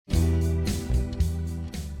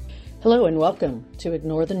Hello and welcome to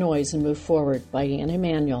Ignore the Noise and Move Forward by Anne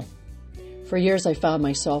Emanuel. For years I found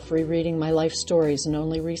myself rereading my life stories and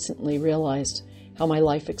only recently realized how my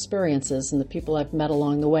life experiences and the people I've met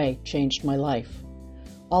along the way changed my life.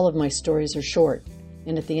 All of my stories are short,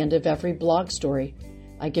 and at the end of every blog story,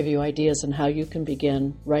 I give you ideas on how you can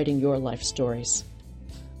begin writing your life stories.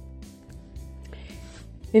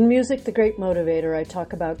 In Music, the Great Motivator, I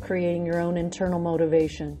talk about creating your own internal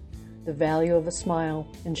motivation, the value of a smile,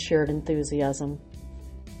 and shared enthusiasm.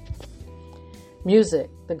 Music,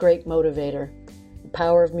 the Great Motivator, the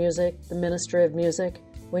power of music, the ministry of music.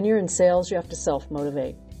 When you're in sales, you have to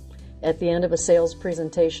self-motivate. At the end of a sales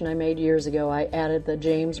presentation I made years ago, I added the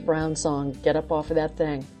James Brown song, Get Up Off of That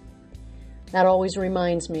Thing. That always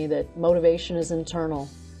reminds me that motivation is internal,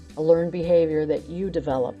 a learned behavior that you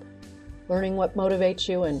develop. Learning what motivates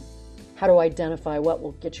you and how to identify what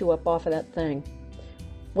will get you up off of that thing.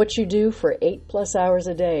 What you do for 8+ hours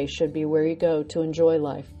a day should be where you go to enjoy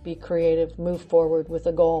life. Be creative, move forward with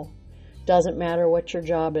a goal. Doesn't matter what your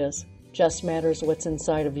job is, just matters what's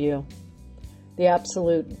inside of you. The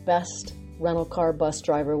absolute best rental car bus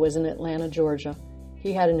driver was in Atlanta, Georgia.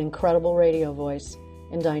 He had an incredible radio voice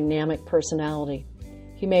and dynamic personality.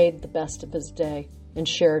 He made the best of his day and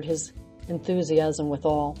shared his enthusiasm with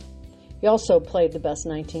all. He also played the best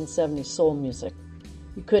 1970s soul music.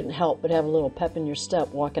 You couldn't help but have a little pep in your step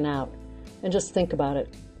walking out. And just think about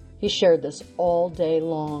it. He shared this all day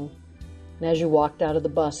long. And as you walked out of the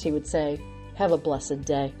bus, he would say, "Have a blessed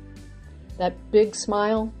day." That big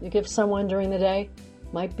smile you give someone during the day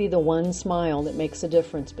might be the one smile that makes a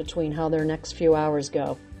difference between how their next few hours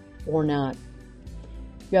go or not.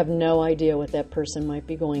 You have no idea what that person might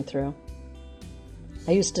be going through.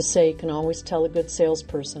 I used to say you can always tell a good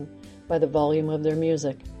salesperson by the volume of their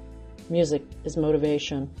music. Music is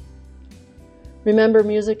motivation. Remember,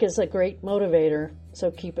 music is a great motivator,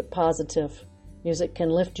 so keep it positive. Music can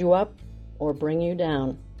lift you up or bring you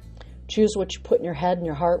down. Choose what you put in your head and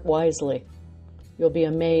your heart wisely. You'll be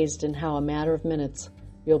amazed in how a matter of minutes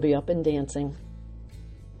you'll be up and dancing.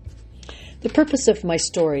 The purpose of my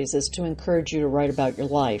stories is to encourage you to write about your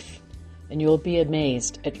life, and you'll be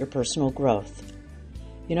amazed at your personal growth.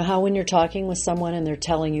 You know how when you're talking with someone and they're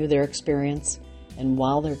telling you their experience, and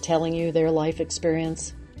while they're telling you their life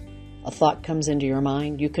experience, a thought comes into your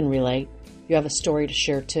mind, you can relate, you have a story to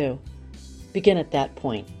share too. Begin at that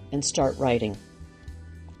point and start writing.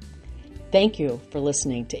 Thank you for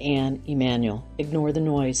listening to Anne Emanuel. Ignore the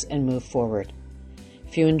noise and move forward.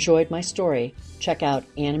 If you enjoyed my story, check out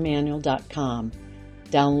anneemanuel.com.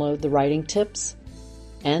 Download the writing tips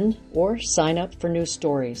or sign up for new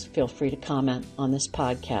stories. Feel free to comment on this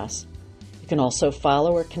podcast. You can also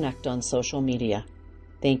follow or connect on social media.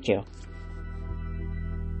 Thank you.